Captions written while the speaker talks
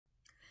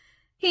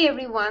Hey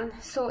everyone,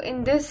 so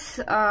in this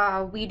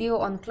video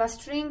on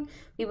clustering,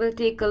 we will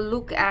take a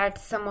look at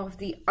some of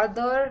the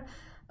other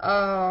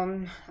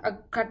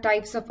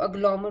types of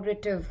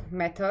agglomerative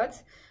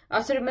methods.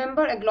 So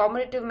remember,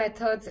 agglomerative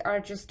methods are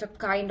just a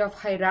kind of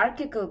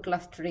hierarchical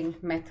clustering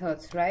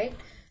methods, right?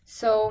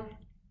 So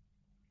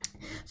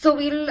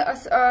we'll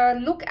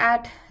look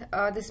at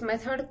this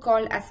method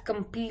called as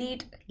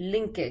complete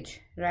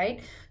linkage,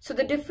 right? So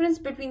the difference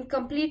between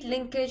complete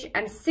linkage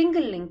and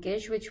single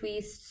linkage, which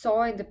we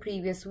saw in the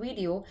previous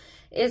video,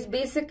 is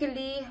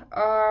basically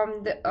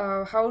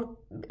the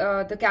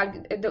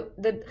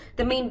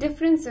main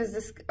difference is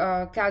this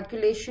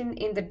calculation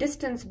in the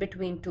distance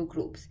between two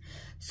groups.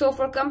 So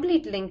for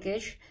complete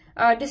linkage,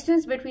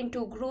 distance between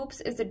two groups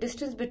is the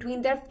distance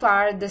between their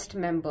farthest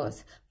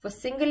members. For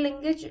single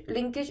linkage,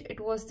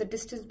 it was the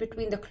distance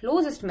between the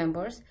closest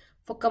members.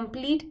 For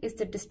complete is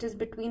the distance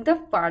between the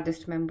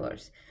farthest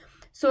members.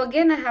 So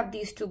again, I have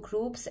these two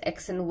groups,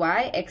 X and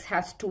Y. X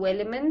has two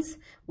elements,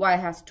 Y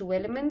has two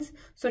elements.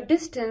 So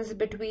distance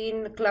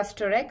between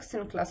cluster X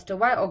and cluster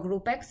Y, or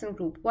group X and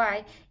group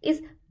Y,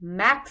 is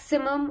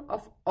maximum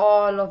of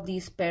all of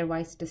these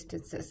pairwise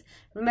distances.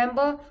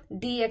 Remember,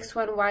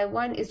 dx1,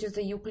 y1 is just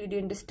the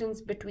Euclidean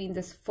distance between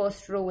this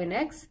first row in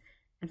X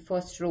and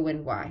first row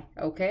in Y,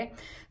 okay?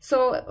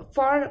 So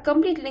for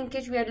complete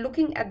linkage, we are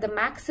looking at the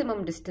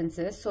maximum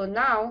distances. So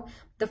now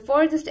the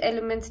furthest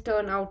elements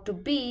turn out to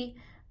be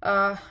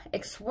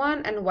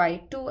x1 and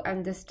y2,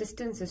 and this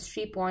distance is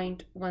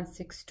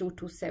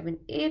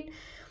 3.162278.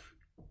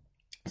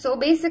 So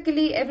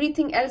basically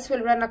everything else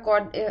will run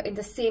in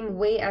the same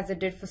way as it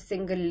did for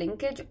single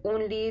linkage,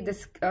 only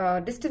this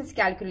distance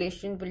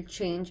calculation will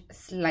change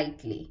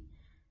slightly.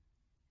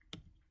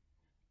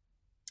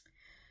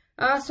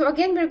 So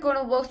again, we're going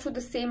to work through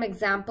the same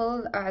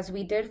example as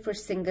we did for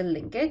single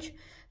linkage.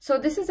 So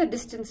this is a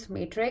distance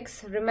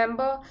matrix.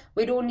 Remember,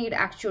 we don't need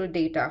actual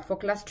data. For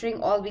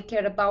clustering, all we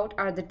care about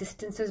are the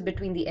distances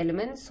between the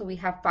elements. So we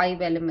have 5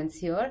 elements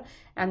here,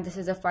 and this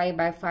is a 5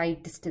 by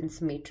 5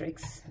 distance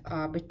matrix,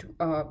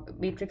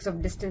 matrix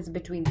of distance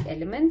between the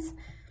elements.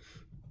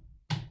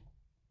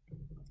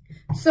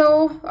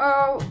 So,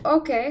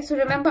 okay, so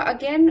remember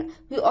again,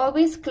 we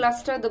always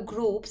cluster the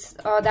groups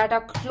that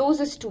are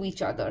closest to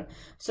each other.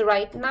 So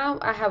right now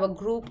I have a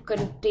group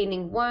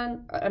containing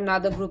 1,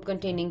 another group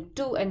containing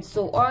 2, and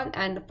so on,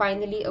 and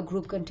finally a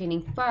group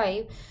containing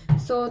 5.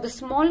 So the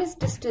smallest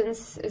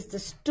distance is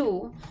this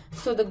 2.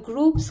 So the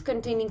groups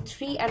containing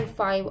 3 and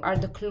 5 are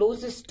the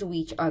closest to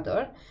each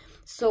other.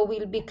 So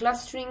we'll be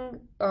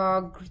clustering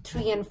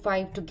 3 and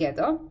 5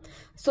 together.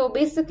 So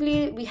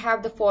basically we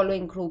have the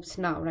following groups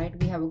now, right?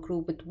 We have a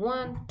group with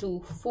 1, 2,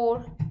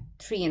 4,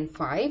 3 and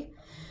 5.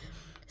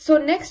 So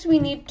next we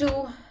need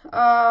to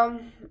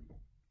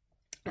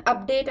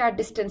update our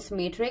distance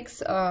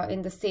matrix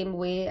in the same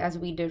way as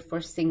we did for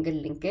single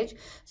linkage.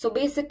 So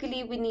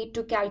basically we need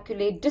to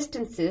calculate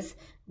distances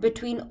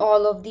between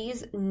all of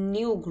these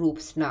new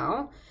groups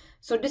now.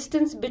 So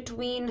distance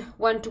between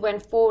 1, 2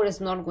 and 4 is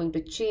not going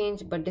to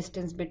change, but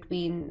distance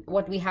between,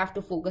 what we have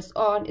to focus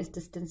on is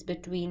distance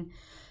between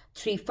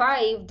 3,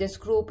 5, this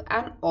group,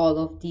 and all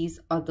of these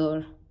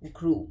other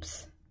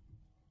groups.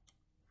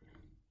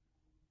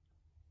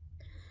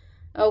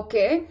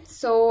 Okay,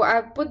 so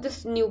I've put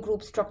this new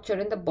group structure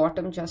in the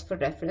bottom just for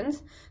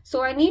reference.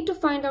 So I need to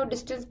find out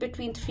distance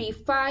between 3,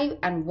 5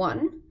 and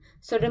 1.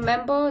 So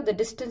remember, the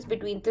distance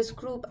between this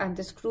group and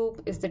this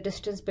group is the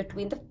distance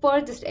between the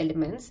furthest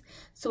elements.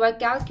 So I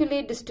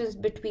calculate distance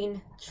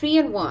between 3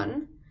 and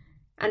 1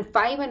 and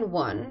 5 and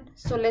 1.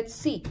 So let's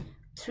see,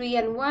 3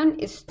 and 1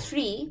 is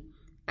 3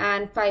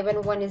 and 5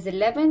 and 1 is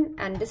 11.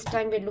 And this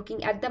time we're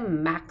looking at the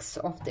max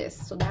of this.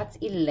 So that's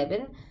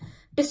 11.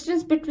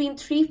 Distance between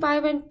 3,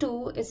 5 and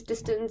 2 is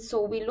distance.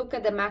 So we look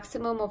at the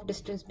maximum of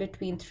distance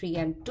between 3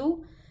 and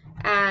 2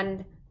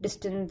 and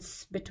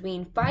distance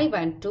between 5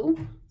 and 2.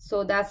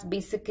 So that's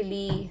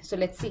basically, so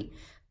let's see,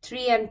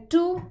 3 and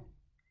 2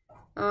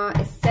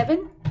 is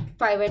 7,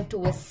 5 and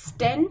 2 is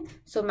 10,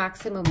 so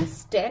maximum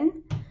is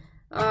 10.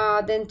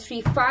 Then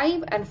 3,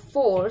 5 and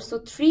 4, so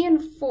 3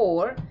 and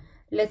 4,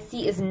 let's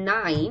see, is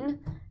 9,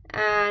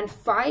 and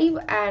 5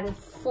 and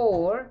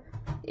 4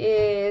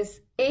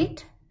 is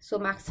 8, so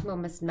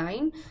maximum is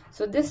 9.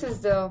 So this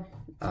is the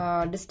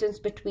distance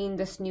between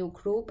this new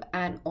group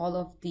and all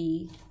of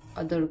the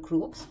other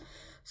groups.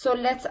 So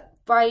let's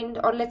find,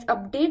 or let's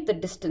update the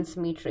distance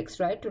matrix,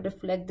 right, to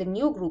reflect the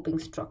new grouping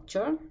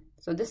structure.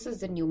 So this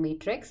is the new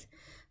matrix.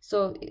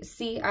 So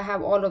see, I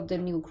have all of the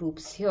new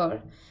groups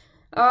here.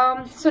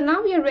 So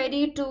now we are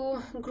ready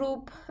to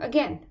group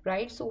again,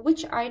 right? So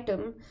which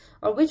item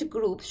or which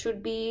group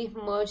should be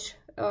merged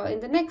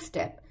in the next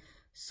step?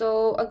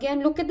 So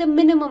again, look at the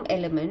minimum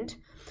element.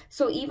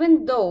 So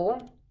even though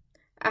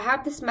I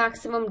have this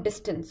maximum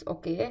distance,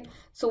 okay?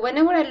 So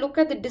whenever I look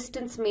at the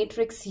distance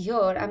matrix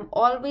here, I'm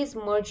always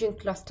merging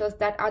clusters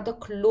that are the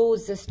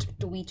closest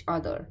to each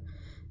other,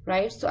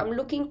 right? So I'm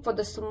looking for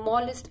the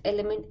smallest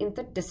element in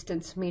the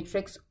distance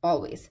matrix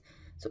always.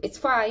 So it's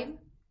 5.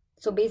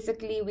 So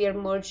basically we are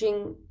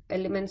merging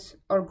elements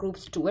or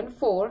groups 2 and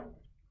 4.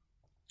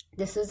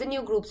 This is the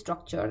new group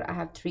structure. I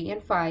have 3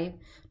 and 5,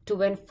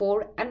 2 and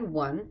 4 and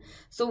 1.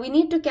 So we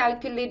need to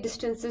calculate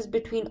distances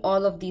between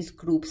all of these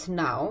groups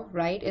now,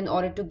 right, in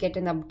order to get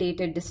an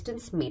updated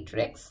distance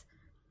matrix.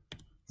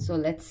 So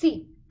let's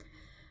see.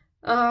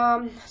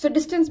 So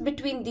distance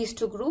between these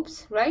two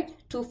groups, right,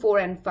 2, 4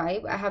 and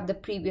 5, I have the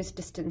previous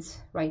distance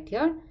right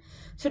here.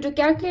 So to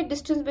calculate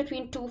distance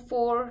between 2,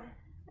 4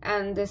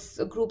 and this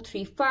group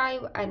 3,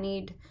 5, I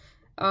need,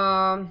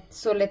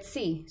 so let's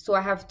see. So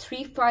I have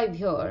 3, 5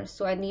 here.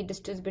 So I need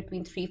distance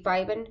between 3,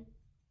 5 and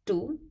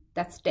 2,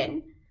 that's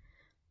 10.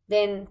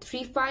 Then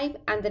 3, 5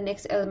 and the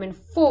next element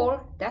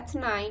 4, that's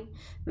 9.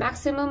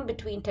 Maximum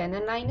between 10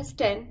 and 9 is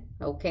 10,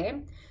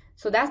 okay.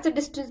 So that's the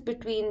distance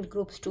between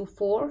groups 2,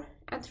 4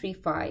 and 3,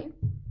 5.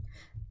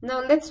 Now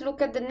let's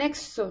look at the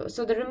next. So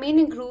the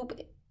remaining group,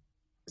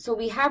 so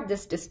we have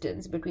this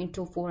distance between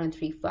 2, 4 and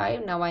 3,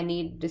 5. Now I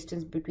need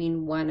distance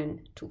between 1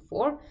 and 2,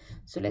 4.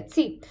 So let's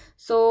see.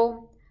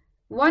 So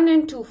 1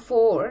 and 2,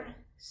 4.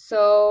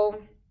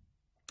 So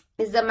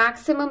is the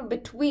maximum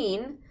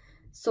between,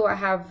 so I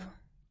have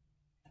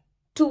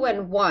 2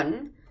 and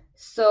 1.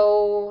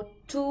 So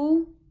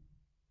 2,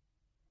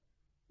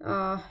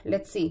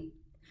 let's see.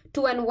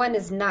 2 and 1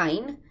 is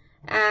 9,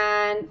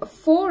 and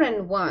 4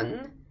 and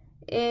 1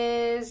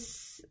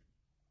 is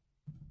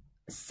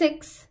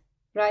 6,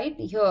 right,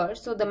 here.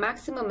 So the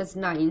maximum is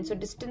 9. So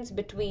distance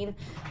between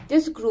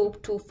this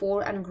group 2,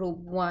 4 and group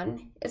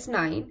 1 is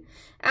 9.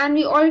 And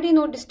we already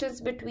know distance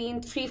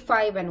between 3,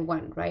 5 and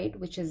 1, right,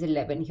 which is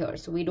 11 here.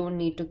 So we don't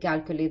need to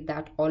calculate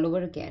that all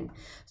over again.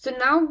 So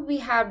now we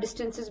have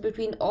distances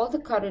between all the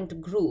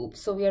current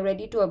groups. So we are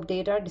ready to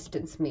update our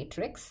distance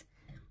matrix.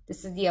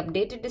 This is the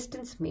updated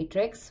distance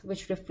matrix,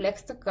 which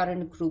reflects the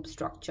current group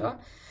structure.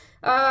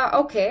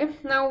 Okay,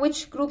 now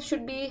which group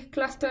should be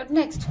clustered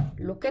next?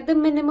 Look at the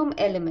minimum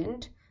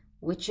element,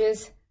 which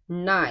is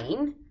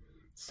 9.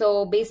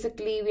 So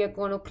basically, we are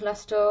going to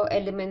cluster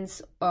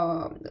elements.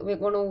 We're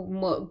going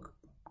to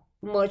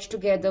merge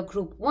together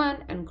group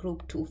 1 and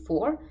group 2,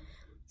 4.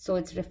 So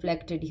it's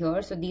reflected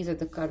here. So these are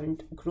the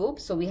current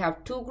groups. So we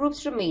have 2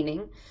 groups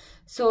remaining.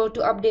 So to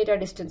update our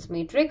distance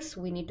matrix,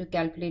 we need to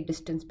calculate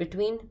distance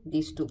between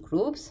these 2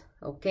 groups.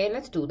 Okay,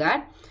 let's do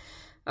that.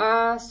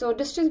 So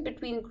distance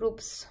between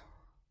groups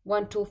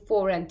 1, 2,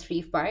 4 and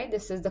 3, 5.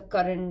 This is the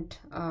current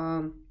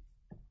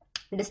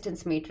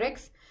distance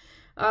matrix.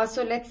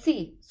 So let's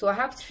see. So I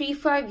have 3,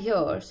 5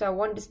 here. So I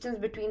want distance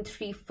between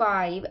 3,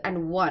 5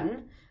 and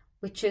 1,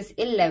 which is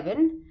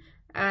 11.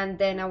 And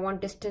then I want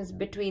distance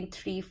between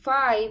 3,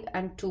 5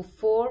 and 2,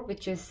 4,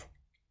 which is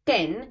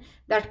 10.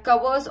 That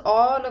covers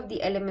all of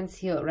the elements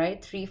here,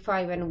 right? 3,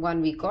 5 and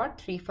 1 we got.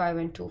 3, 5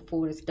 and 2,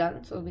 4 is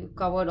done. So we've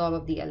covered all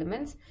of the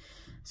elements.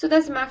 So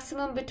that's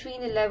maximum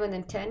between 11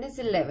 and 10 is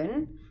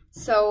 11.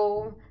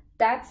 So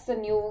that's the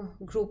new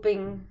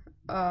grouping.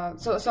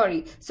 So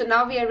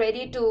now we are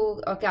ready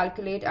to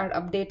calculate our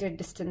updated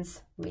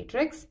distance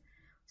matrix.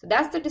 So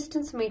that's the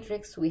distance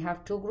matrix. We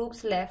have 2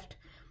 groups left.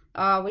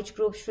 Which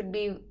group should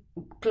be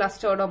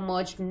clustered or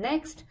merged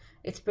next?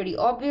 It's pretty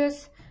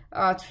obvious.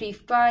 3,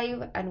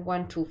 5 and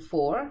 1, 2,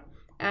 4.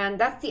 And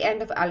that's the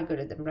end of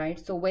algorithm,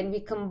 right? So when we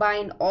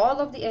combine all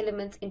of the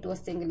elements into a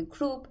single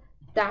group,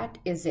 that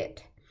is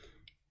it.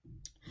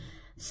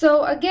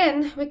 So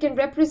again, we can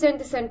represent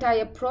this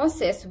entire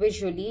process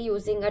visually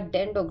using a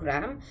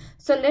dendrogram.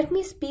 So let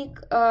me speak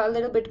a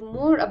little bit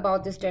more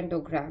about this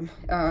dendrogram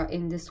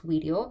in this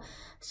video.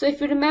 So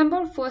if you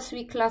remember, first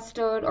we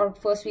clustered, or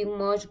first we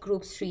merged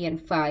groups 3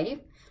 and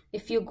 5.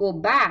 If you go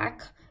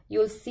back,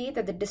 you'll see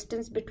that the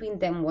distance between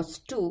them was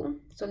 2.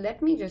 So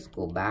let me just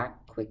go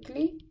back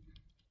quickly.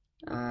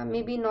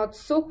 Maybe not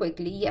so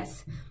quickly.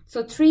 Yes.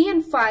 So 3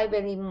 and 5,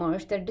 when we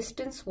merged, the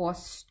distance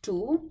was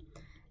 2.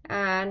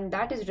 And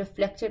that is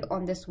reflected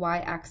on this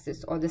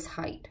y-axis, or this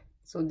height.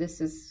 So this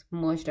is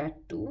merged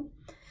at 2.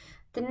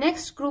 The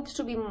next groups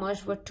to be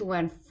merged were 2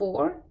 and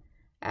 4.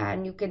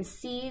 And you can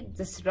see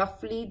this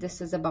roughly,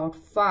 this is about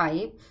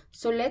 5.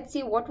 So let's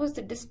see what was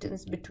the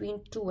distance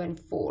between 2 and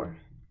 4.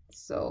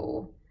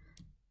 So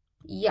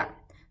yeah,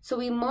 so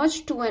we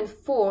merged 2 and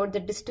 4, the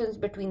distance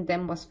between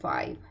them was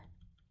 5.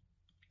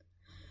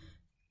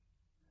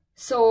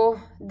 So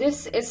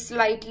this is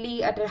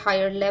slightly at a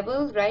higher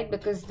level, right?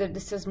 Because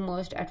this is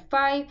merged at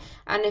 5.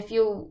 And if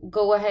you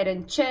go ahead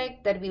and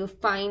check, that we'll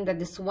find that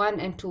this 1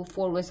 and 2,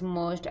 4 was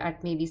merged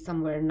at maybe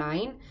somewhere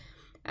 9.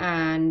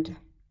 And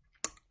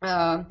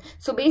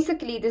so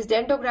basically this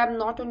dendrogram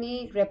not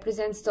only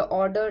represents the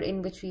order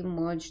in which we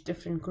merge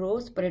different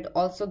groups, but it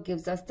also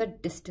gives us the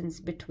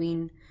distance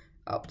between,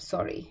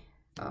 so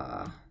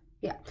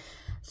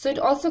it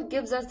also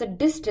gives us the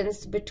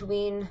distance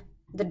between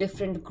the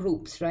different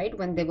groups, right,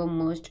 when they were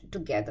merged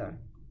together.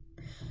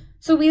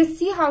 So we'll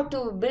see how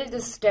to build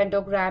this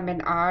dendrogram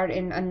in R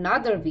in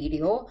another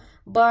video,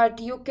 but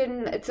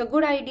it's a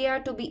good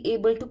idea to be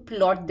able to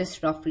plot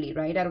this roughly,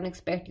 right? I don't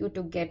expect you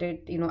to get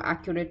it,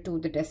 accurate to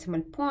the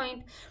decimal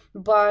point,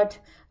 but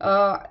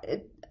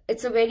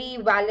it's a very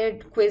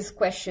valid quiz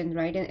question,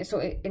 right? And so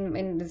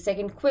in the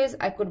second quiz,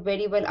 I could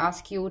very well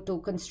ask you to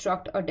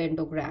construct a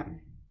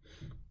dendrogram.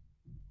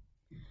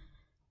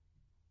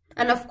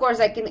 And of course,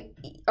 I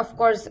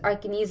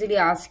can easily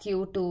ask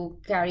you to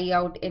carry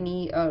out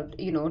any,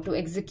 to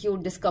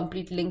execute this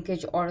complete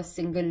linkage or a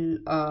single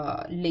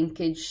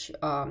linkage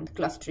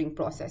clustering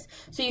process.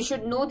 So you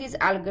should know these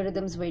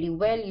algorithms very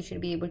well. You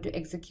should be able to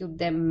execute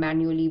them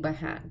manually by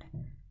hand.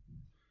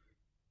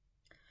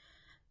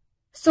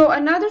 So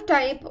another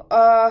type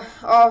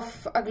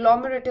of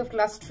agglomerative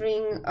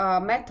clustering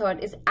method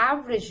is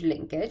average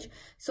linkage.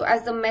 So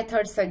as the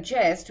method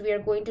suggests, we are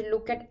going to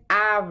look at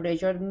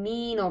average or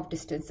mean of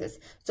distances.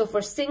 So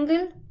for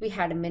single, we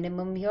had a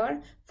minimum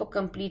here. For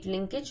complete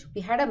linkage,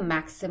 we had a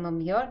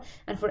maximum here.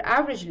 And for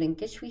average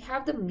linkage, we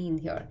have the mean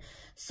here.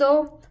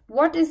 So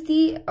what is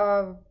the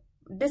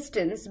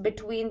distance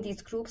between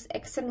these groups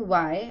X and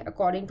Y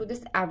according to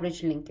this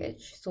average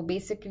linkage? So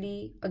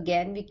basically,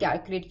 again, we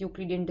calculate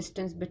Euclidean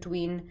distance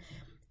between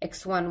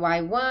x1,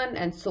 y1,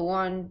 and so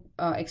on,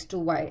 x2,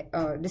 y,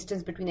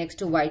 distance between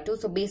x2, y2.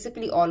 So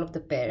basically all of the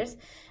pairs.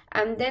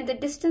 And then the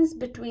distance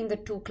between the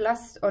two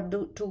clusters or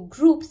the two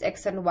groups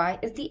X and Y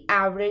is the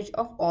average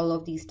of all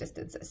of these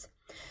distances.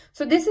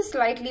 So this is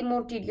slightly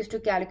more tedious to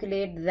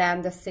calculate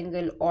than the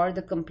single or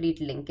the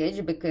complete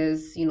linkage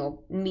because,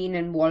 mean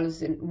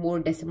involves in more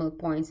decimal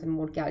points and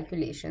more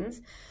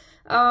calculations.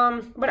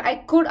 But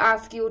I could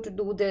ask you to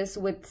do this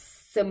with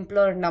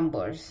simpler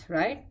numbers,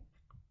 right?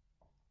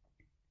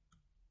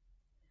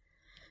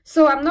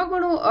 So I'm not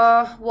going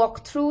to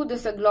walk through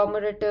this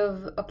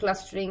agglomerative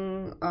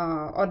clustering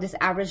or this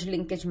average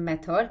linkage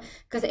method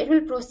because it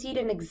will proceed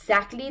in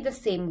exactly the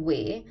same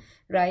way,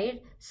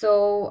 right?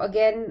 So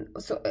again,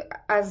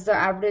 as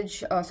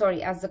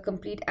the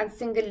complete and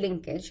single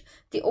linkage,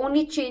 the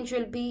only change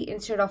will be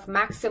instead of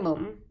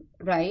maximum,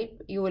 right,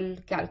 you will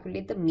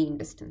calculate the mean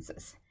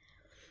distances.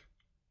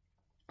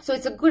 So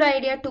it's a good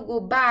idea to go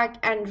back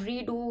and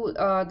redo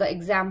the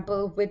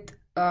example with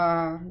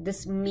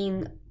this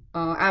mean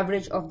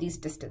average of these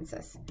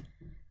distances.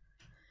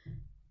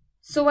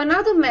 So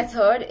another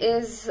method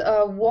is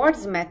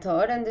Ward's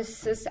method, and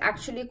this is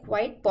actually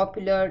quite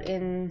popular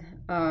in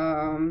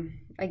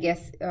I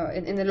guess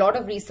in a lot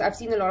of research. I've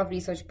seen a lot of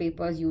research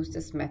papers use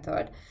this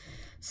method.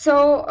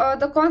 So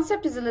the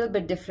concept is a little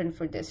bit different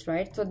for this,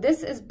 right? So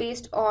this is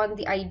based on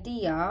the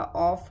idea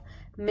of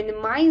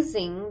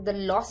minimizing the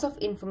loss of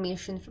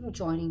information from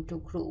joining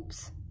two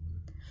groups.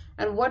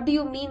 And what do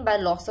you mean by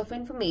loss of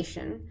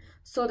information?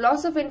 So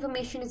loss of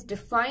information is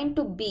defined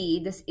to be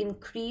this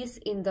increase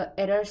in the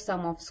error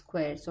sum of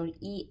squares or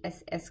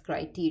ESS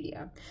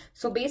criteria.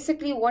 So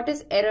basically, what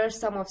is error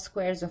sum of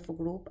squares of a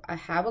group? I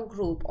have a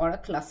group or a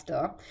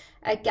cluster.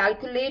 I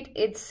calculate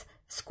its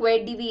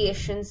square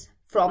deviations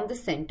from the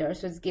center.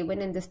 So it's given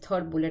in this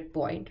third bullet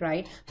point,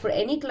 right? For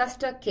any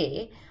cluster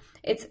K,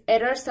 its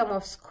error sum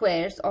of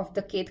squares of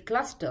the kth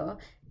cluster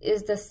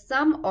is the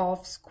sum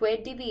of square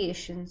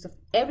deviations of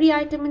every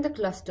item in the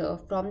cluster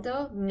from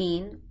the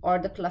mean or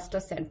the cluster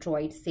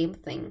centroid, same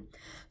thing.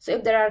 So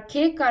if there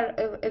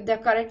are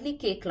currently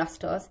k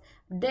clusters,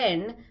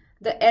 then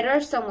the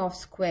error sum of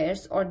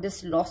squares or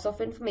this loss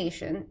of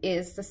information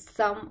is the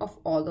sum of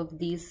all of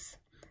these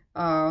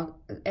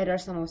error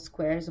sum of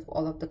squares of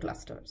all of the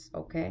clusters,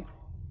 okay?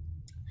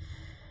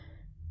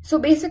 So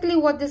basically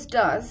what this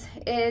does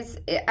is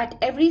at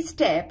every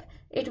step,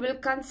 it will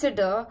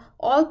consider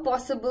all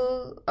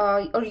possible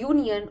or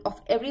union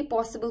of every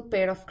possible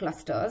pair of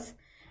clusters,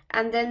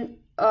 and then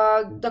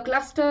the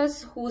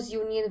clusters whose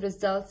union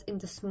results in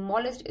the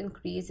smallest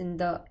increase in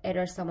the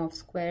error sum of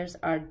squares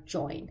are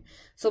joined.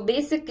 So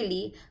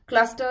basically,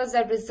 clusters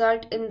that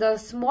result in the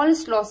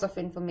smallest loss of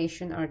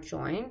information are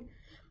joined.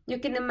 You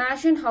can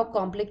imagine how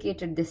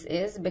complicated this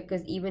is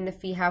because even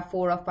if we have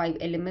 4 or 5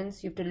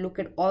 elements, you have to look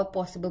at all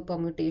possible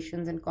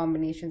permutations and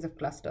combinations of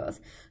clusters.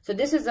 So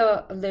this is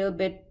a little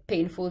bit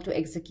painful to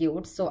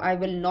execute. So I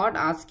will not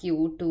ask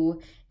you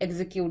to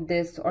execute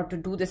this or to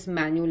do this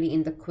manually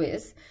in the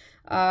quiz.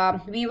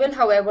 We will,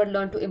 however,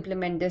 learn to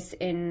implement this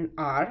in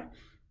R.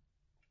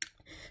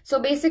 So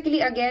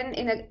basically, again,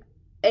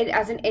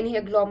 as in any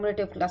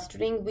agglomerative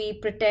clustering, we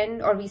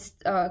pretend or we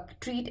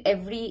treat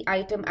every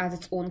item as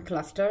its own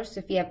cluster.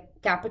 So if you have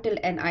capital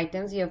N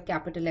items, you have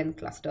capital N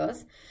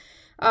clusters.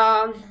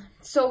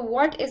 So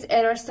what is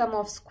error sum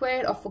of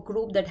square of a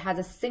group that has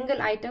a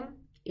single item?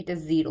 It is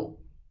 0,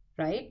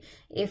 right?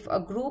 If a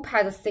group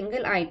has a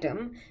single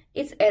item,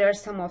 its error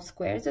sum of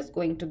squares is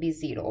going to be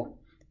 0.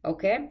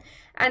 Okay,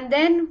 and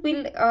then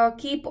we'll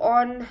keep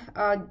on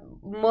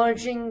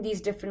merging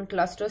these different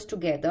clusters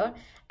together,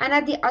 and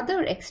at the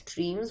other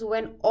extremes,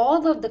 when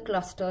all of the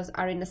clusters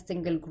are in a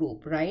single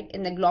group, right?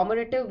 In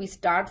agglomerative, we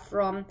start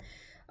from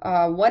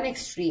one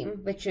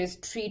extreme, which is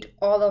treat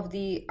all of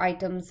the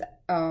items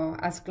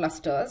as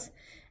clusters,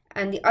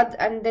 and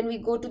then we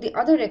go to the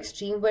other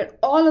extreme where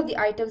all of the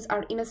items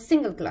are in a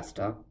single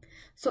cluster.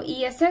 So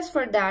ESS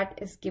for that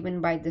is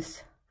given by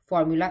this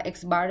formula.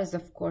 X bar is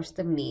of course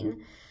the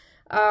mean.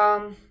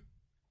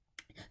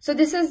 So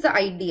this is the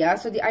idea.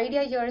 So the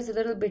idea here is a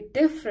little bit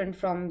different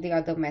from the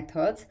other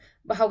methods,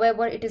 but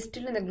however, it is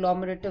still an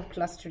agglomerative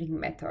clustering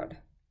method.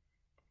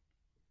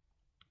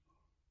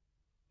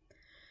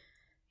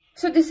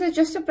 So this is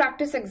just a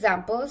practice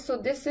example. So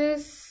this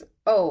is,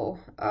 so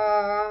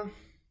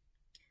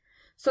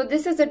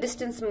this is a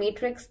distance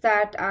matrix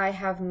that I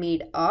have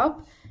made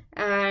up,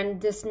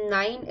 and this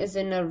 9 is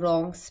in a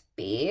wrong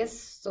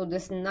space. So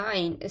this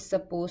 9 is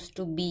supposed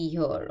to be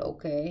here,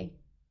 okay?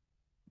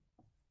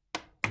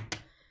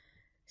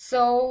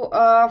 So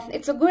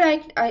it's a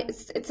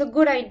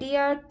good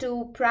idea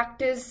to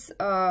practice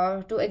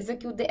to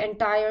execute the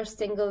entire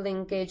single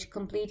linkage,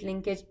 complete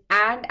linkage,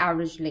 and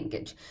average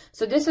linkage.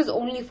 So this is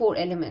only 4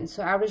 elements,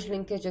 so average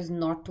linkage is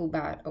not too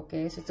bad,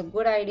 okay? So it's a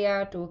good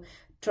idea to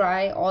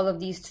try all of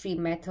these 3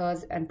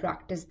 methods and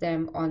practice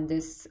them on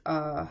this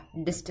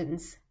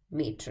distance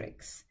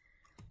matrix.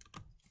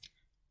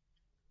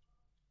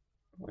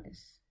 What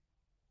is?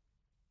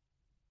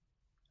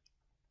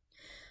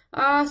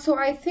 So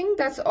I think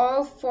that's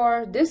all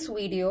for this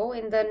video.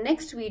 In the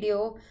next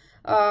video,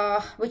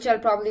 which I'll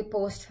probably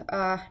post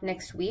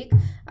next week,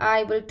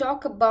 I will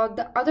talk about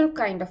the other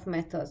kind of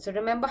methods. So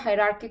remember,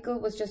 hierarchical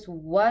was just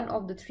one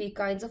of the 3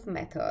 kinds of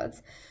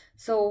methods.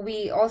 So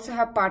we also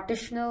have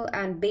partitional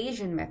and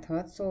Bayesian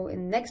methods. So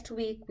in next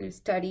week, we'll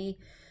study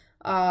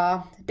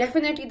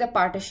definitely the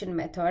partition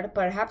method,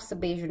 perhaps the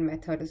Bayesian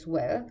method as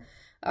well.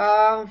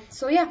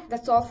 So yeah,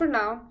 that's all for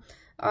now.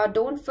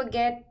 Don't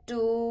forget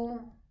to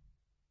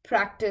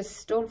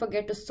practice. Don't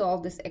forget to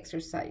solve this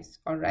exercise.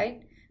 All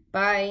right.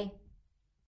 Bye.